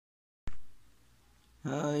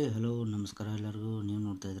Hi hello ನಮಸ್ಕಾರ ಎಲ್ಲರಿಗೂ. ನೀವು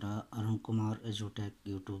ನೋಡ್ತಾ ಇದ್ದೀರಾ Arun Kumar ಎಜುಟೆಕ್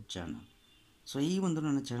YouTube channel. So ಈ ಒಂದು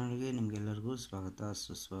ನನ್ನ ಚಾನಲ್ಗೆ ನಿಮಗೆಲ್ಲರಿಗೂ ಸ್ವಾಗತ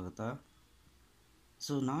ಸುಸ್ವಾಗತ.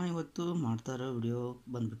 ಸೊ ನಾನು ಇವತ್ತು ಮಾಡ್ತಾ ಇರೋ ವಿಡಿಯೋ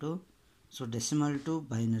ಬಂದ್ಬಿಟ್ಟು decimal to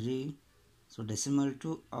binary, decimal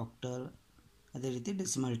to octal, ಅದೇ ರೀತಿ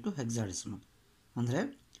ಡೆಸಿಮಲ್ ಟು ಹೆಕ್ಸಾಡೆಸಿಮಲ್. ಅಂದರೆ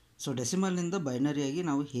ಡೆಸಿಮಲ್ನಿಂದ ಬೈನರಿಯಾಗಿ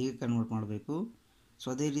ನಾವು ಹೇಗೆ ಕನ್ವರ್ಟ್ ಮಾಡಬೇಕು,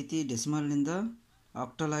 ಅದೇ ರೀತಿ ಡೆಸಿಮಲ್ನಿಂದ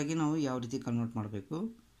ಆಕ್ಟಲ್ ಆಗಿ ನಾವು ಯಾವ ರೀತಿ ಕನ್ವರ್ಟ್ ಮಾಡಬೇಕು,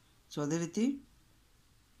 ಅದೇ ರೀತಿ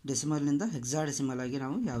ಡೆಸಿಮಲ್ನಿಂದ ಹೆಕ್ಸಾಡೆಸಿಮಲ್ ಆಗಿ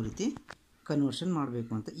ನಾವು ಯಾವ ರೀತಿ ಕನ್ವರ್ಷನ್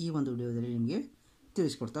ಮಾಡಬೇಕು ಅಂತ ಈ ಒಂದು ವಿಡಿಯೋದಲ್ಲಿ ನಿಮಗೆ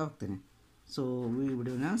ತಿಳಿಸ್ಕೊಡ್ತಾ ಹೋಗ್ತೇನೆ. ಸೊ ಈ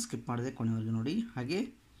ವಿಡಿಯೋನ ಸ್ಕಿಪ್ ಮಾಡದೆ ಕೊನೆವರೆಗೂ ನೋಡಿ. ಹಾಗೆ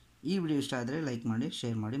ಈ ವಿಡಿಯೋ ಇಷ್ಟ ಆದರೆ ಲೈಕ್ ಮಾಡಿ,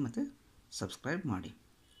 ಶೇರ್ ಮಾಡಿ ಮತ್ತು ಸಬ್ಸ್ಕ್ರೈಬ್ ಮಾಡಿ.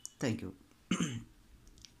 Thank you.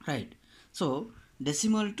 Right. So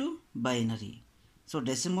decimal to binary.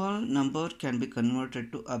 Decimal number can be converted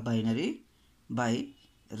to a binary by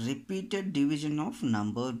repeated division of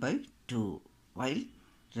number by 2 while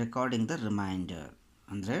recording the remainder.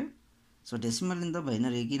 ಅಂದರೆ ಡೆಸಿಮಲ್ನಿಂದ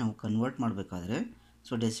ಬೈನರಿಗೆ ನಾವು ಕನ್ವರ್ಟ್ ಮಾಡಬೇಕಾದ್ರೆ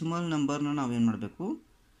ಡೆಸಿಮಲ್ ನಂಬರ್ನ ನಾವೇನು ಮಾಡಬೇಕು,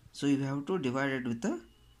 you have two divided with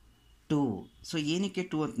 2. ಏನಕ್ಕೆ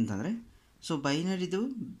 2 ಅಂತಂದರೆ ಬೈನರಿದು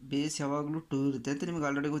base ಯಾವಾಗಲೂ 2 ಇರುತ್ತೆ ಅಂತ ನಿಮಗೆ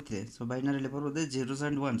ಆಲ್ರೆಡಿ ಗೊತ್ತಿದೆ. ಬೈನರಿಲಿ ಬರೋದೇ 0s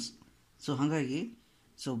and 1s. ಹಾಗಾಗಿ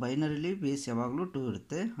ಬೈನರಿಲಿ ಬೇಸ್ ಯಾವಾಗಲೂ 2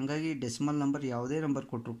 ಇರುತ್ತೆ. ಹಾಗಾಗಿ ಡೆಸಿಮಲ್ ನಂಬರ್ ಯಾವುದೇ ನಂಬರ್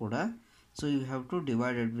ಕೊಟ್ಟರು ಕೂಡ you have two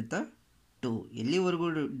divided with 2. ಎಲ್ಲಿವರೆಗೂ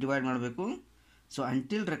ಡಿವೈಡ್ ಮಾಡಬೇಕು?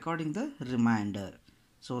 Until recording the reminder.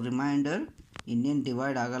 Reminder ಇನ್ನೇನು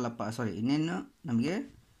ಡಿವೈಡ್ ಆಗಲ್ಲಪ್ಪ, ಇನ್ನೇನು ನಮಗೆ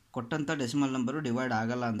ಕೊಟ್ಟಂಥ ಡೆಸಿಮಲ್ ನಂಬರು ಡಿವೈಡ್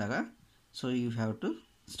ಆಗಲ್ಲ ಅಂದಾಗ you have to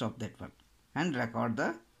stop that one and record the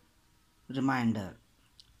reminder.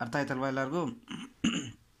 ಅರ್ಥ ಆಯ್ತಲ್ವ ಎಲ್ಲರಿಗೂ?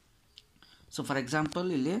 ಫಾರ್ ಎಕ್ಸಾಂಪಲ್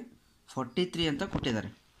ಇಲ್ಲಿ 43 ಅಂತ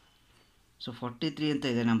ಕೊಟ್ಟಿದ್ದಾರೆ. 43 ಅಂತ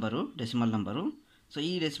ಇದೆ ನಂಬರು, ಡೆಸಿಮಲ್ ನಂಬರು.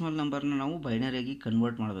 ಈ ಡೆಸಿಮಲ್ ನಂಬರ್ನ ನಾವು ಬೈನರಿಯಾಗಿ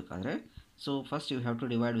ಕನ್ವರ್ಟ್ ಮಾಡಬೇಕಾದ್ರೆ first you have to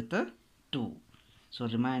divide with 2.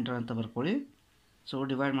 Reminder ಅಂತ ಬರ್ಕೊಳ್ಳಿ.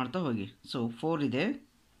 ಡಿವೈಡ್ ಮಾಡ್ತಾ ಹೋಗಿ. 4 ಇದೆ.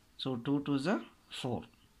 2 2s 4.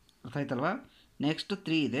 ಅರ್ಥ ಆಯ್ತಲ್ವಾ? ನೆಕ್ಸ್ಟ್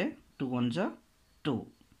 3 ಇದೆ. 2 1s 2.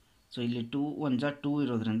 ಇಲ್ಲಿ 2 1s 2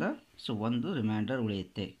 ಇರೋದ್ರಿಂದ ಒಂದು ರಿಮೈಂಡರ್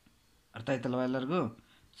ಉಳಿಯುತ್ತೆ. ಅರ್ಥ ಆಯ್ತಲ್ವ ಎಲ್ಲರಿಗೂ?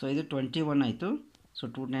 ಇದು 21 ಆಯಿತು.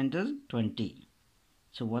 2 9s 20.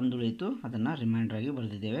 ಒಂದು ಉಳಿಯಿತು, ಅದನ್ನು ರಿಮೈಂಡರ್ ಆಗಿ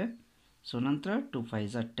ಬರೆದಿದ್ದೇವೆ. ನಂತರ 2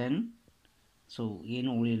 5s 10. ಏನು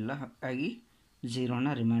ಉಳಿಯಿಲ್ಲ, ಹಾಗಾಗಿ 0ನ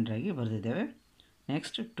ರಿಮೈಂಡರ್ ಆಗಿ ಬರೆದಿದ್ದೇವೆ.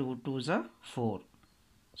 Next 2 2s 4.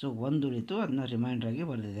 ಒಂದು ಉಳಿತು, ಅದನ್ನ ರಿಮೈಂಡರ್ ಆಗಿ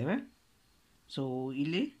ಬರೆದಿದ್ದೇವೆ.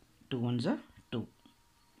 ಇಲ್ಲಿ 2 1s 2.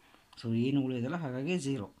 ಏನು ಉಳಿಯೋದಲ್ಲ, ಹಾಗಾಗಿ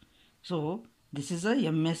 0. This is a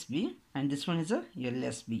MSB and this one is a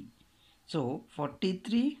LSB.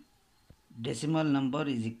 43 decimal number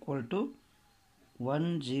is equal to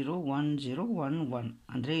 101011.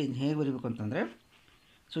 ಅಂದರೆ ಇದು ಹೇಗೆ ಬರೀಬೇಕು ಅಂತಂದರೆ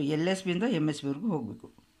LSBಯಿಂದ MSBವರೆಗೂ ಹೋಗಬೇಕು.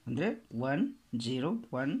 ಅಂದರೆ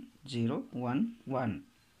 101011.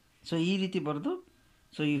 ಈ ರೀತಿ ಬರೆದು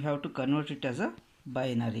you have to convert it as a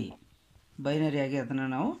ಬೈನರಿಯಾಗಿ ಅದನ್ನು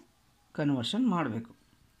ನಾವು ಕನ್ವರ್ಷನ್ ಮಾಡಬೇಕು.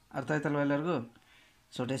 ಅರ್ಥ ಆಯ್ತಲ್ವ ಎಲ್ಲರಿಗೂ?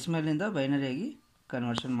 ಡೆಸಿಮಲ್ನಿಂದ ಬೈನರಿಯಾಗಿ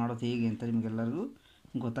ಕನ್ವರ್ಷನ್ ಮಾಡೋದು ಹೇಗೆ ಅಂತ ನಿಮಗೆಲ್ಲರಿಗೂ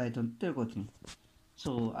ಗೊತ್ತಾಯಿತು ಅಂತ ತಿಳ್ಕೊತೀನಿ.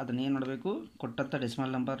 ಅದನ್ನು ಏನು ಮಾಡಬೇಕು, ಕೊಟ್ಟಂಥ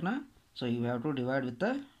ಡೆಸಿಮಲ್ ನಂಬರ್ನ you have to divide with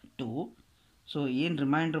 2. ಏನು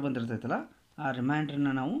ರಿಮೈಂಡರ್ ಬಂದಿರ್ತೈತಲ್ಲ, ಆ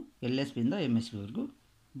ರಿಮೈಂಡ್ರನ್ನ ನಾವು LSBಯಿಂದ MSBವರೆಗೂ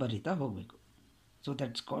ಬರೀತಾ ಹೋಗಬೇಕು.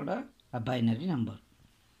 That's called a binary number.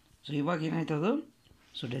 ಇವಾಗ ಏನಾಯ್ತು ಅದು?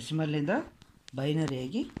 ಡೆಸಿಮಲ್ನಿಂದ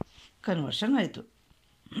ಬೈನರಿಯಾಗಿ ಕನ್ವರ್ಷನ್ ಆಯಿತು.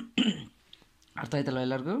 ಅರ್ಥ ಆಯ್ತಲ್ಲ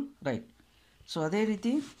ಎಲ್ಲರಿಗೂ? ರೈಟ್. ಅದೇ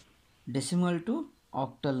ರೀತಿ decimal to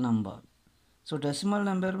octal number. Decimal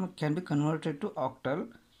number can be converted to octal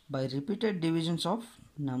by repeated divisions of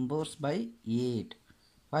numbers by 8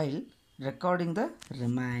 while recording the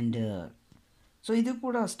remainder. ಇದು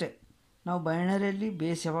ಕೂಡ ಅಷ್ಟೇ. ನಾವು ಬೈನರಿಯಲ್ಲಿ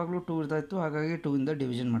ಬೇಸ್ ಯಾವಾಗಲೂ 2 ಇರ್ತಾಯಿತ್ತು, ಹಾಗಾಗಿ 2ಇಂದ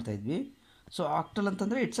ಡಿವಿಷನ್ ಮಾಡ್ತಾಯಿದ್ವಿ. ಆಕ್ಟಲ್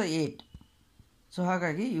ಅಂತಂದರೆ ಇಟ್ಸ್ 8.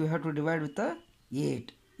 ಹಾಗಾಗಿ you have to divide with 8.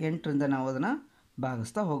 8ರಿಂದ ನಾವು ಅದನ್ನು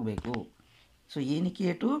ಭಾಗಿಸ್ತಾ ಹೋಗಬೇಕು. ಏನಕ್ಕೆ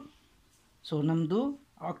 8? ನಮ್ಮದು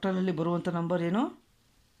ಆಕ್ಟಲಲ್ಲಿ ಬರುವಂಥ ನಂಬರ್ ಏನು?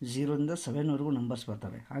 0ರಿಂದ 7ವರೆಗೂ ನಂಬರ್ಸ್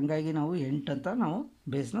ಬರ್ತವೆ. ಹಾಗಾಗಿ ನಾವು 8 ಅಂತ ನಾವು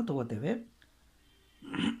ಬೇಸ್ನ ತೊಗೋತೇವೆ.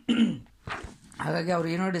 ಹಾಗಾಗಿ ಅವ್ರು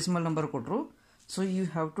ಏನೋ ಡೆಸಿಮಲ್ ನಂಬರ್ ಕೊಟ್ಟರು, you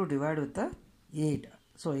have to divide with 8.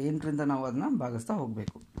 8ರಿಂದ ನಾವು ಅದನ್ನ ಭಾಗಿಸ್ತಾ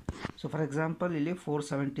ಹೋಗಬೇಕು. ಫಾರ್ ಎಕ್ಸಾಂಪಲ್ ಇಲ್ಲಿ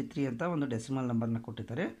 473 ಅಂತ ಒಂದು ಡೆಸಿಮಲ್ ನಂಬರ್ನ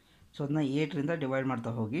ಕೊಟ್ಟಿದ್ದಾರೆ. ಅದನ್ನ 8ರಿಂದ ಡಿವೈಡ್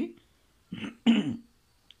ಮಾಡ್ತಾ ಹೋಗಿ.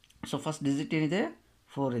 ಫಸ್ಟ್ ಡಿಜಿಟ್ ಏನಿದೆ?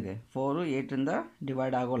 4 ಇದೆ. 4 8ರಿಂದ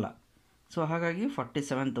ಡಿವೈಡ್ ಆಗೋಲ್ಲ. ಹಾಗಾಗಿ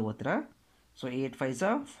 47 ತೊಗೋತೀರಾ. 8 5s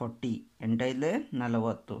 40. 8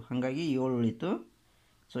 40. ಹಾಗಾಗಿ 7 ಉಳಿತು.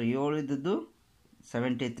 7 ಇದ್ದದ್ದು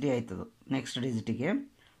 73 ಆಯ್ತದು ನೆಕ್ಸ್ಟ್ ಡಿಜಿಟಿಗೆ.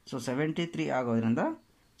 73 ಆಗೋದ್ರಿಂದ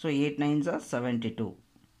 8 9s 72.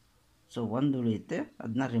 ಒಂದು ಉಳಿಯುತ್ತೆ,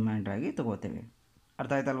 ಅದನ್ನ ರಿಮೈಂಡರ್ ಆಗಿ ತೊಗೋತೇವೆ.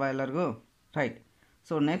 ಅರ್ಥ ಆಯ್ತಲ್ವಾ ಎಲ್ಲರಿಗೂ? ರೈಟ್.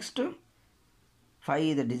 ನೆಕ್ಸ್ಟ್ 5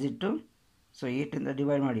 ಇದೆ ಡಿಜಿಟು. ಸೊ 8ಇಂದ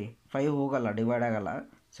ಡಿವೈಡ್ ಮಾಡಿ, 5 ಹೋಗಲ್ಲ, ಡಿವೈಡ್ ಆಗೋಲ್ಲ.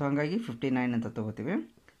 ಸೊ ಹಾಗಾಗಿ 59 ಅಂತ ತೊಗೋತೀವಿ.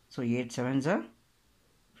 ಸೊ 8 7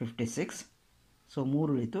 56. ಸೊ 3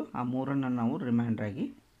 ಉಳಿತು, ಆ 3ಅನ್ನು ನಾವು ರಿಮೈಂಡ್ರಾಗಿ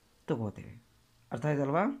ತೊಗೋತೀವಿ. ಅರ್ಥ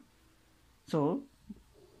ಆಯ್ತಲ್ವಾ? So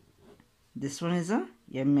this one is a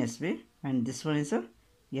MSB and this one is a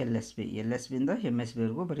LSB. LSBಯಿಂದ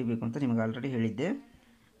MSBವರೆಗೂ ಬರೀಬೇಕು ಅಂತ ನಿಮಗೆ ಆಲ್ರೆಡಿ ಹೇಳಿದ್ದೆ.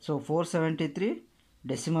 ಸೊ 473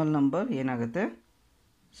 ಡೆಸಿಮಲ್ ನಂಬರ್ ಏನಾಗುತ್ತೆ,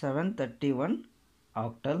 731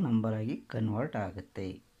 ಆಕ್ಟಲ್ ನಂಬರ್ ಆಗಿ ಕನ್ವರ್ಟ್ ಆಗುತ್ತೆ.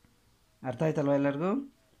 ಅರ್ಥ ಆಯ್ತಲ್ವ ಎಲ್ಲರಿಗೂ?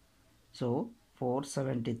 ಸೊ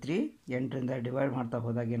 473 8ರಿಂದ ಡಿವೈಡ್ ಮಾಡ್ತಾ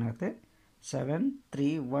ಹೋದಾಗ ಏನಾಗುತ್ತೆ,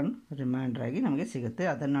 731 ರಿಮೈಂಡರ್ ಆಗಿ ನಮಗೆ ಸಿಗುತ್ತೆ.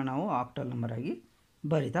 ಅದನ್ನು ನಾವು ಆಕ್ಟಲ್ ನಂಬರ್ ಆಗಿ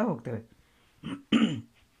ಬರಿತಾ ಹೋಗ್ತೇವೆ.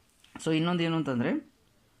 ಸೊ ಇನ್ನೊಂದು ಏನು ಅಂತಂದರೆ,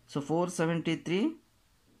 ಸೊ 473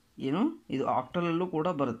 ಏನು ಇದು ಆಕ್ಟಲಲ್ಲೂ ಕೂಡ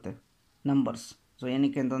ಬರುತ್ತೆ ನಂಬರ್ಸ್. ಸೊ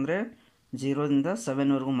ಏನಕ್ಕೆ ಅಂತಂದರೆ 0ದಿಂದ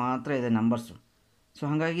 7ವರೆಗೂ ಮಾತ್ರ ಇದೆ ನಂಬರ್ಸು. ಸೊ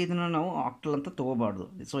ಹಾಗಾಗಿ ಇದನ್ನು ನಾವು ಆಕ್ಟಲ್ ಅಂತ ತೊಗೋಬಾರ್ದು.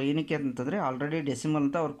 ಸೊ ಏನಕ್ಕೆ ಅಂತಂದರೆ ಆಲ್ರೆಡಿ ಡೆಸಿಮಲ್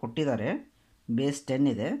ಅಂತ ಅವ್ರು ಕೊಟ್ಟಿದ್ದಾರೆ, ಬೇಸ್ 10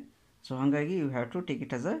 ಇದೆ. ಸೊ ಹಾಗಾಗಿ you have to take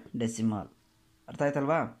it as a decimal. ಅರ್ಥ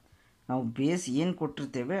ಆಯ್ತಲ್ವಾ? ನಾವು ಬೇಸ್ ಏನು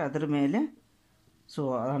ಕೊಟ್ಟಿರ್ತೇವೆ ಅದರ ಮೇಲೆ ಸೊ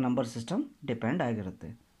ಆ ನಂಬರ್ ಸಿಸ್ಟಮ್ ಡಿಪೆಂಡ್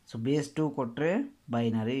ಆಗಿರುತ್ತೆ. ಸೊ ಬೇಸ್ 2 ಕೊಟ್ಟರೆ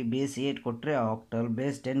ಬೈನರಿ, ಬೇಸ್ 8 ಕೊಟ್ಟರೆ ಆಕ್ಟಲ್,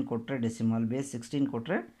 ಬೇಸ್ 10 ಕೊಟ್ಟರೆ ಡೆಸಿಮಲ್, ಬೇಸ್ 16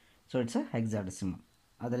 ಕೊಟ್ಟರೆ ಸೊ ಇಟ್ಸ್ ಅ ಹೆಕ್ಸಾಡೆಸಿಮಲ್.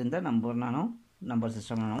 ಅದರಿಂದ ನಂಬರ್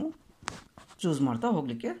ಸಿಸ್ಟಮ್ನ ನಾವು ಚೂಸ್ ಮಾಡ್ತಾ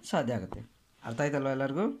ಹೋಗಲಿಕ್ಕೆ ಸಾಧ್ಯ ಆಗುತ್ತೆ. ಅರ್ಥ ಆಯ್ತಲ್ವ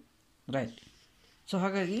ಎಲ್ಲರಿಗೂ? ರೈಟ್. ಸೊ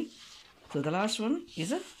ಹಾಗಾಗಿ so the last one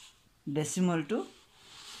is a decimal to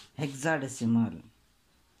hexadecimal.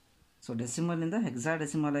 So ಡೆಸಿಮಲಿಂದ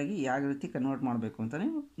hexadecimal ಆಗಿ ಯಾವ ರೀತಿ ಕನ್ವರ್ಟ್ ಮಾಡಬೇಕು ಅಂತಲೇ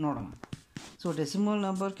ನೋಡೋಣ. So decimal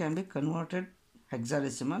number can be converted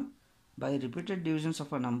hexadecimal by repeated divisions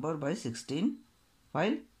of a number by 16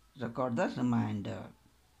 while record the remainder.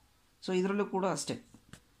 So ಇದರಲ್ಲೂ ಕೂಡ ಅಷ್ಟೇ,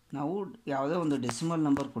 ನಾವು ಯಾವುದೇ ಒಂದು ಡೆಸಿಮಲ್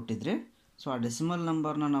ನಂಬರ್ ಕೊಟ್ಟಿದ್ರೆ ಸೊ ಆ ಡೆಸಿಮಲ್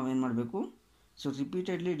ನಂಬರ್ನ ನಾವೇನು ಮಾಡಬೇಕು, so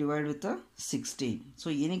repeatedly divide with 16. So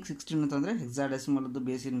ಏನಕ್ಕೆ 16 ಅಂತಂದರೆ ಹೆಕ್ಸಾಡೆಸಿಮಲ್ದು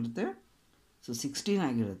ಬೇಸ್ ಏನಿರುತ್ತೆ, ಸೊ 16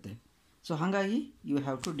 ಆಗಿರುತ್ತೆ. ಸೊ ಹಾಗಾಗಿ you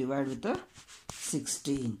have to divide with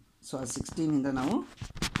 16. So ಆ 16ಇಂದ ನಾವು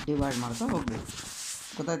ಡಿವೈಡ್ ಮಾಡ್ತಾ ಹೋಗಬೇಕು.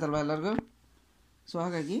 ಗೊತ್ತಾಯ್ತಲ್ವ ಎಲ್ಲರಿಗೂ? ಸೊ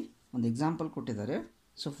ಹಾಗಾಗಿ ಒಂದು ಎಕ್ಸಾಂಪಲ್ ಕೊಟ್ಟಿದ್ದಾರೆ.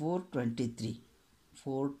 ಸೊ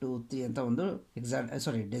 423 ಅಂತ ಒಂದು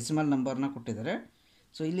ಡೆಸಿಮಲ್ ನಂಬರ್ನ ಕೊಟ್ಟಿದ್ದಾರೆ.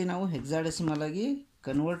 ಸೊ ಇಲ್ಲಿ ನಾವು ಹೆಕ್ಸಾಡೆಸಿಮಲ್ ಆಗಿ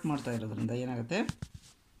ಕನ್ವರ್ಟ್ ಮಾಡ್ತಾ ಇರೋದ್ರಿಂದ ಏನಾಗುತ್ತೆ,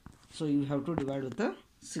 so you have to divide with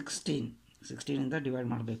 16ಇಂದ divide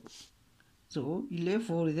ಮಾಡಬೇಕು. ಸೊ ಇಲ್ಲೇ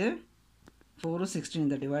 4 ಇದೆ, 4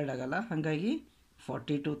 16ಇಂದ ಡಿವೈಡ್ ಆಗೋಲ್ಲ, ಹಾಗಾಗಿ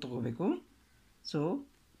 42 ತೊಗೋಬೇಕು. So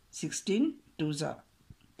 16 2s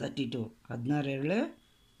 32, 16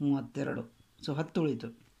 32. ಸೊ 10 ಉಳಿತು.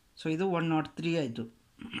 ಸೊ ಇದು 103 ಆಯಿತು,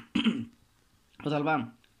 ಹೌದಲ್ವಾ?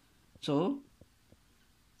 So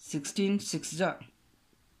 16 6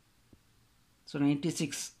 so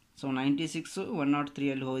 96. ಸೊ 96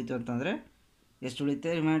 103 ಹೋಯಿತು ಅಂತಂದರೆ ಎಷ್ಟು ಉಳಿತೆ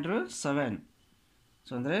ರಿಮೈಂಡ್ರು 7.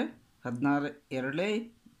 ಸೊ ಅಂದರೆ 16 2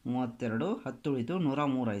 32, 10 ಉಳಿತು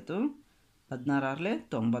 103 ಆಯಿತು. 16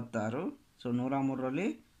 96. ಸೊ 103ರಲ್ಲಿ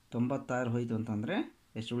 96 ಹೋಯಿತು ಅಂತಂದರೆ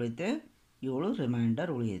ಎಷ್ಟು ಉಳಿಯುತ್ತೆ, 7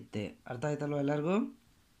 ರಿಮೈಂಡರ್ ಉಳಿಯುತ್ತೆ. ಅರ್ಥ ಆಯ್ತಲ್ವ ಎಲ್ಲರಿಗೂ?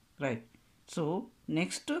 ರೈಟ್. ಸೊ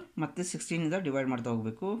ನೆಕ್ಸ್ಟ್ ಮತ್ತೆ 16ಇಂದ ಡಿವೈಡ್ ಮಾಡ್ತಾ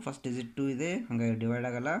ಹೋಗಬೇಕು. ಫಸ್ಟ್ ಡಿಜಿಟ್ 2 ಇದೆ, ಹಾಗಾಗಿ ಡಿವೈಡ್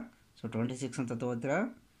ಆಗೋಲ್ಲ. ಸೊ 26 ಅಂತ ತೊಗೋತೀರಾ.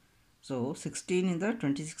 ಸೊ 16ಇಂದ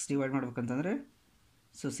 26 ಡಿವೈಡ್ ಮಾಡ್ಬೇಕಂತಂದರೆ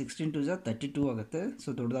ಸೊ 16 2s 32 ಆಗುತ್ತೆ. ಸೊ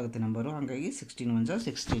ದೊಡ್ಡದಾಗುತ್ತೆ ನಂಬರು, ಹಾಗಾಗಿ 16 1s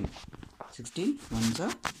 16, 16 1s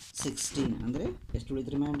 16 ಅಂದರೆ ಎಷ್ಟು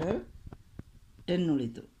ಉಳಿತು ರಿಮೈಂಡರ್, 10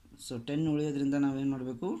 ಉಳಿತು. ಸೊ 10 ಉಳಿಯೋದ್ರಿಂದ ನಾವೇನು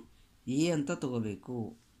ಮಾಡಬೇಕು, ಎ ಅಂತ ತೊಗೋಬೇಕು.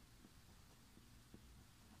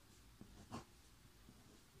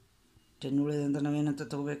 10 ಉಳಿಯೋದ್ರಿಂದ ನಾವೇನಂತ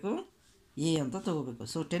ತೊಗೋಬೇಕು, ಎ ಅಂತ ತೊಗೋಬೇಕು.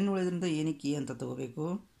 ಸೊ 10 ಉಳಿಯೋದ್ರಿಂದ ಏನಕ್ಕೆ ಎ ಅಂತ ತೊಗೋಬೇಕು,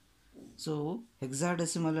 ಸೊ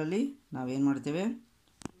ಹೆಕ್ಸಾಡೆಸಿಮಲಲ್ಲಿ ನಾವೇನು ಮಾಡ್ತೇವೆ,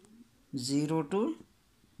 0 to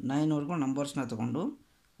 9ವರೆಗೂ ನಂಬರ್ಸ್ನ ತೊಗೊಂಡು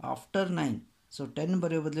ಆಫ್ಟರ್ 9 ಸೊ 10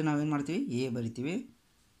 ಬರೆಯೋ ಬದಲು ನಾವೇನು ಮಾಡ್ತೀವಿ, ಎ ಬರಿತೀವಿ.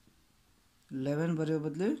 11 ಬರೆಯೋ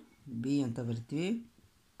ಬದಲು ಬಿ ಅಂತ ಬರಿತೀವಿ.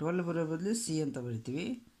 12 ಬರೆಯೋ ಬದಲು ಸಿ ಅಂತ ಬರಿತೀವಿ.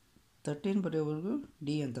 13 ಬರೆಯೋವರೆಗೂ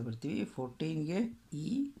ಡಿ ಅಂತ ಬರ್ತೀವಿ. 14ಗೆ ಇ,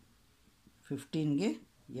 15ಗೆ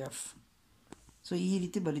ಎಫ್. ಸೊ ಈ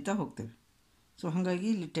ರೀತಿ ಬರಿತಾ ಹೋಗ್ತೇವೆ. ಸೊ ಹಾಗಾಗಿ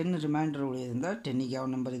ಇಲ್ಲಿ 10 ರಿಮೈಂಡರ್ ಉಳಿಯೋದ್ರಿಂದ 10ಗೆ ಯಾವ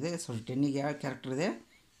ನಂಬರ್ ಇದೆ, ಸಾರಿ 10ಗೆ ಯಾವ ಕ್ಯಾರೆಕ್ಟರ್ ಇದೆ,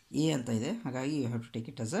 ಎ ಅಂತ ಇದೆ. ಹಾಗಾಗಿ you have to take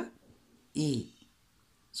it as a A.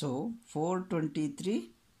 So 423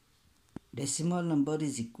 decimal number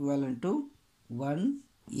is equivalent to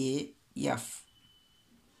 1AF.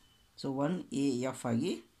 So 1AF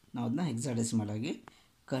ಆಗಿ ನಾವು ಅದನ್ನ ಹೆಕ್ಸಾಡೆಸಿಮಲ್ ಆಗಿ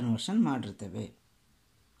ಕನ್ವರ್ಷನ್ ಮಾಡಿರ್ತೇವೆ.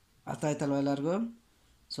 ಅರ್ಥ ಆಯ್ತಲ್ವ ಎಲ್ಲರಿಗೂ?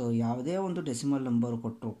 ಸೊ ಯಾವುದೇ ಒಂದು ಡೆಸಿಮಲ್ ನಂಬರ್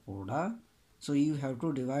ಕೊಟ್ಟರು ಕೂಡ so you have to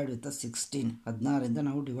divide with 16. 16ಇಂದ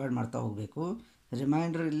ನಾವು ಡಿವೈಡ್ ಮಾಡ್ತಾ ಹೋಗಬೇಕು.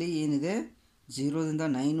 ರಿಮೈಂಡ್ರಲ್ಲಿ ಏನಿದೆ 0ದಿಂದ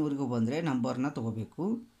 9ವರೆಗೂ ಬಂದರೆ ನಂಬರ್ನ ತೊಗೋಬೇಕು.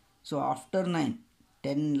 ಸೊ ಆಫ್ಟರ್ 9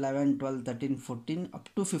 10 11 12 13 14 ಅಪ್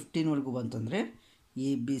ಟು 15ವರೆಗೂ ಬಂತಂದರೆ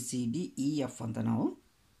ABCDEF ಅಂತ ನಾವು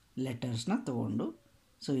ಲೆಟರ್ಸ್ನ ತೊಗೊಂಡು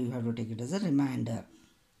so you have to take it as a reminder.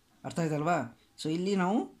 ಅರ್ಥ ಆಯ್ತಲ್ವಾ? ಸೊ ಇಲ್ಲಿ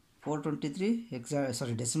ನಾವು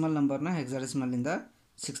 423 ಡೆಸಿಮಲ್ ನಂಬರ್ನ ಹೆಕ್ಸಾಡೆಸಿಮಲಿಂದ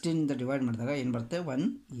 16ಇಂದ ಡಿವೈಡ್ ಮಾಡಿದಾಗ ಏನು ಬರುತ್ತೆ,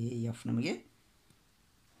 1AF ನಮಗೆ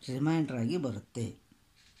ರಿಮೈಂಡರ್ ಆಗಿ ಬರುತ್ತೆ.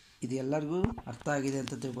 ಇದು ಎಲ್ಲರಿಗೂ ಅರ್ಥ ಆಗಿದೆ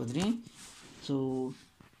ಅಂತ ತಿಳ್ಕೊತೀನಿ. ಸೊ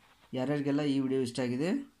ಯಾರ್ಯಾರಿಗೆಲ್ಲ ಈ ವಿಡಿಯೋ ಇಷ್ಟ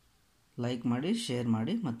ಆಗಿದೆ ಲೈಕ್ ಮಾಡಿ, ಶೇರ್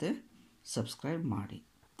ಮಾಡಿ ಮತ್ತು ಸಬ್ಸ್ಕ್ರೈಬ್ ಮಾಡಿ.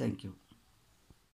 Thank you.